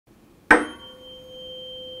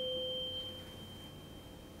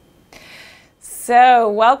So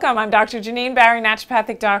welcome, I'm Dr. Janine, Bowring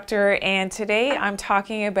naturopathic doctor, and today I'm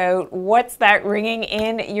talking about what's that ringing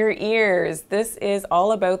in your ears. This is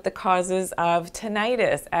all about the causes of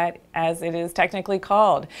tinnitus, as it is technically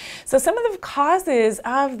called. So some of the causes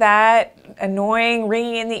of that annoying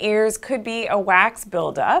ringing in the ears could be a wax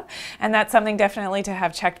buildup, and that's something definitely to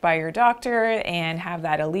have checked by your doctor and have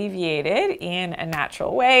that alleviated in a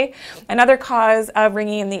natural way. Another cause of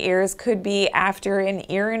ringing in the ears could be after an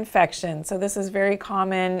ear infection. So this is very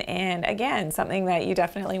common, and again, something that you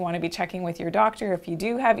definitely want to be checking with your doctor if you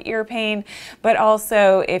do have ear pain. But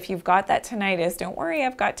also, if you've got that tinnitus, don't worry,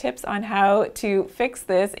 I've got tips on how to fix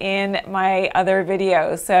this in my other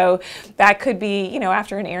videos. So that could be,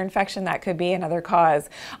 after an ear infection, that could be another cause.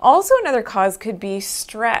 Also, another cause could be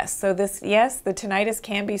stress. So this, yes, the tinnitus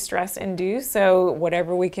can be stress induced. So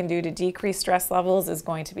whatever we can do to decrease stress levels is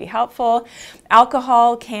going to be helpful.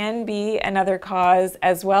 Alcohol can be another cause,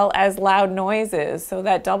 as well as loud noises. So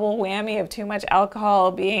that double whammy of too much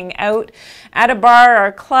alcohol, being out at a bar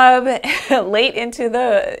or club late into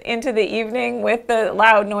the evening with the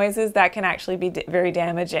loud noises, that can actually be very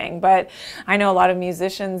damaging. But I know a lot of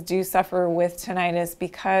musicians do suffer with tinnitus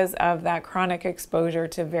because of that chronic exposure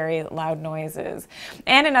to very loud noises.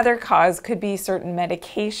 And another cause could be certain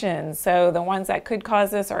medications. So the ones that could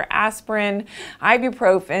cause this are aspirin,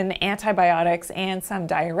 ibuprofen, antibiotics, and some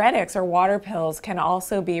diuretics or water pills can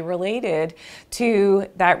also be related to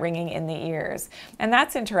that ringing in the ears. And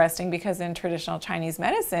that's interesting because in traditional Chinese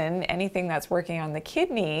medicine, anything that's working on the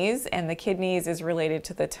kidneys, and the kidneys is related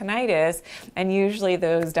to the tinnitus, and usually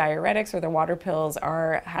those diuretics or the water pills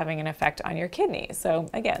are having an effect on your kidneys. So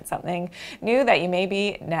again, something new that you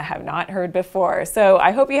maybe have not heard before. So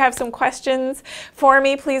I hope you have some questions for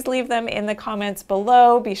me. Please leave them in the comments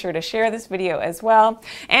below. Be sure to share this video as well,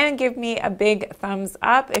 and give me a big thumbs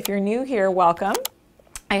up. If you're new here, welcome.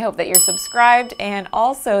 I hope that you're subscribed, and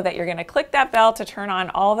also that you're going to click that bell to turn on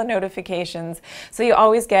all the notifications so you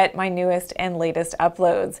always get my newest and latest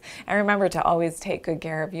uploads. And remember to always take good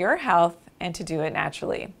care of your health and to do it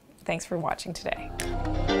naturally. Thanks for watching today.